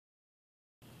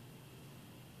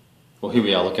Well, here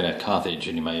we are looking at Carthage,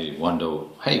 and you may wonder,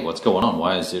 hey, what's going on?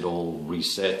 Why is it all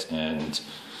reset and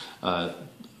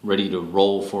ready to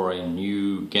roll for a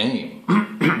new game?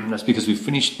 That's because we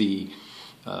finished the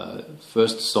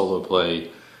first solo play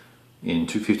in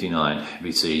 259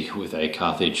 BC with a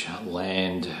Carthage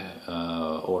land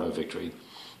auto victory,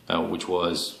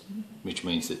 which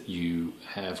means that you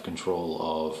have control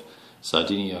of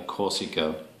Sardinia,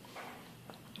 Corsica,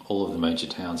 all of the major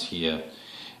towns here,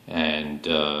 and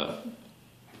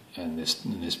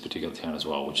this particular town as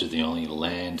well, which is the only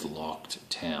landlocked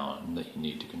town that you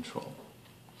need to control.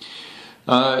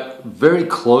 Very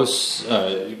close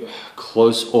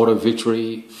auto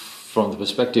victory from the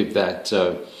perspective that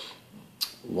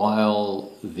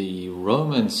while the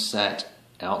Romans sat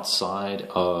outside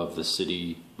of the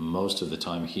city most of the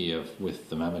time here with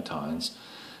the Mamertines,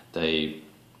 they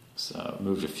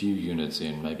moved a few units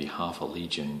in, maybe half a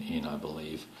legion in, I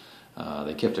believe.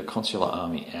 They kept a consular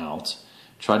army out,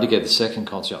 tried to get the second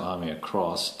consular army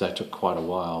across. That took quite a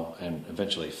while, and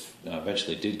eventually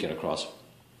did get across.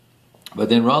 But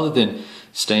then rather than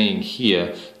staying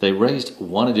here, they raised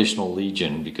one additional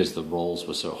legion because the rolls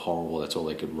were so horrible, that's all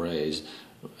they could raise,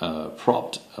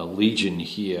 propped a legion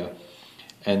here,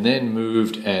 and then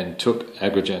moved and took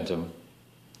Agrigentum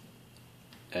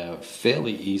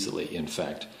fairly easily, in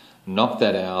fact. Knocked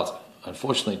that out.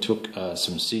 Unfortunately took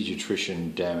some siege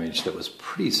attrition damage that was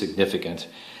pretty significant.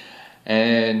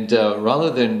 And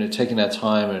rather than taking that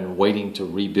time and waiting to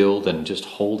rebuild and just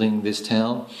holding this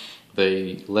town,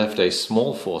 they left a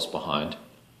small force behind,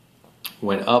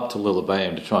 went up to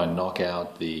Lilybaeum to try and knock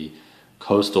out the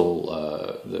coastal,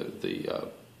 the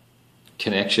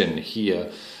connection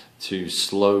here to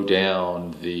slow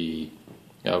down the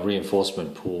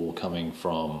reinforcement pool coming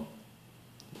from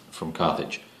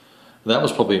Carthage. That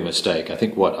was probably a mistake. I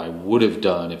think what I would have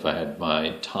done if I had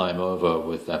my time over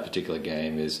with that particular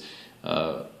game is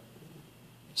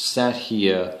sat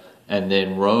here and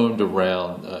then roamed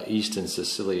around eastern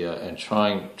Sicilia and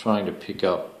trying to pick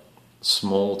up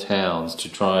small towns to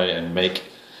try and make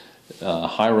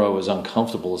Hiero as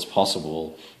uncomfortable as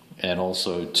possible, and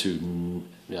also to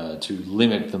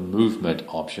limit the movement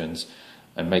options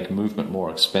and make movement more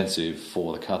expensive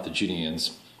for the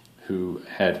Carthaginians, who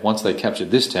had, once they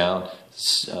captured this town,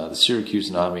 the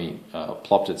Syracusan army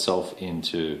plopped itself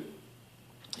into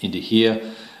here,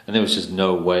 and there was just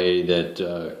no way that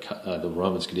the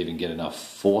Romans could even get enough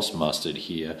force mustered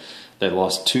here. They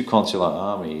lost two consular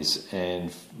armies,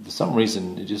 and for some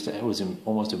reason it was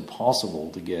almost impossible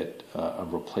to get a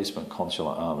replacement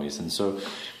consular armies, and so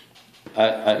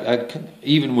I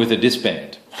even with a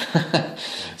disband.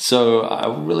 So I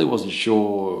really wasn't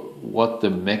sure what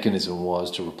the mechanism was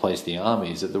to replace the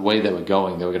armies. That the way they were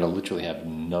going, they were going to literally have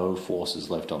no forces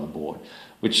left on the board,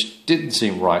 which didn't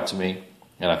seem right to me,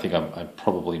 and I think I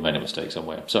probably made a mistake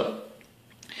somewhere. So,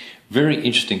 very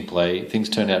interesting play. Things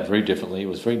turned out very differently. It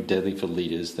was very deadly for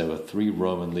leaders. There were 3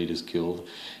 Roman leaders killed,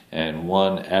 and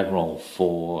 1 admiral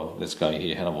for this guy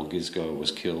here, Hannibal Gisco, was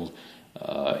killed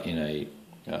in a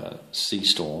sea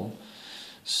storm.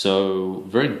 So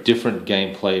very different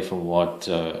gameplay from what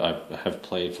I have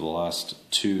played for the last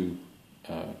 2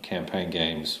 campaign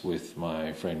games with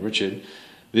my friend Richard.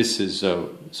 This is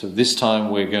so this time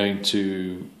we're going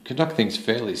to conduct things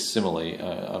fairly similarly.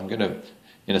 I'm going to,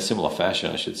 in a similar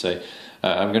fashion, I should say.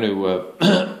 I'm going to,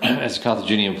 as a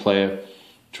Carthaginian player,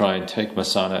 try and take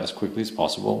Messana as quickly as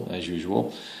possible, as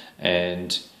usual,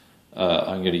 and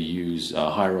I'm going to use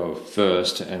Hiero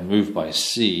first and move by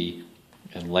sea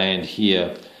and land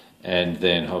here, and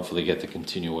then hopefully get the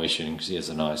continuation, because he has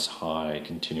a nice high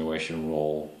continuation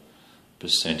roll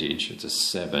percentage. It's a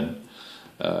 7.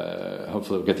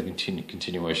 Hopefully we'll get the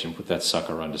continuation, put that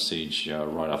sucker under siege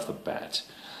right off the bat.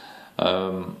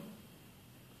 And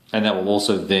that will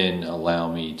also then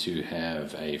allow me to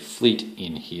have a fleet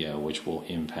in here, which will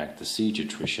impact the siege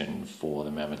attrition for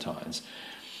the Mamertines.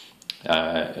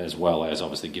 As well as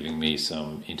obviously giving me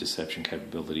some interception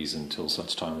capabilities until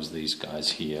such time as these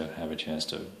guys here have a chance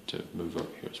to move over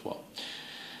here as well.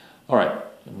 Alright,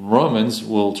 Romans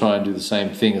will try and do the same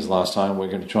thing as last time.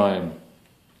 We're going to try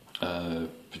and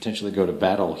potentially go to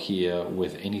battle here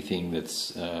with anything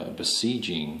that's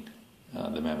besieging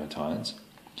the Mamertines,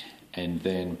 and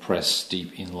then press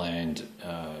steep inland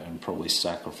and probably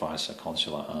sacrifice a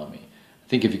consular army. I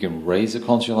think if you can raise a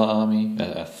consular army,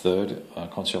 a third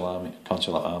consular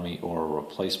army, or a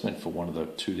replacement for one of the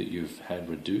 2 that you've had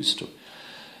reduced,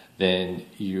 then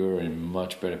you're in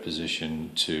much better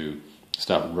position to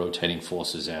start rotating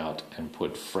forces out and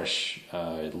put fresh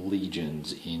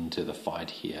legions into the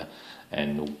fight here,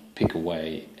 and pick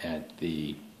away at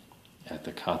the at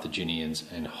the Carthaginians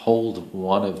and hold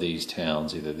one of these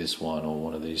towns, either this one or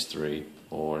one of these three,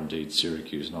 or indeed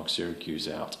Syracuse, knock Syracuse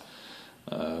out.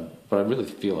 But I really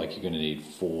feel like you're going to need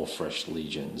 4 fresh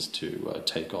legions to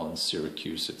take on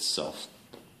Syracuse itself.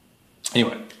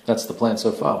 Anyway, that's the plan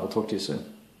so far. We'll talk to you soon.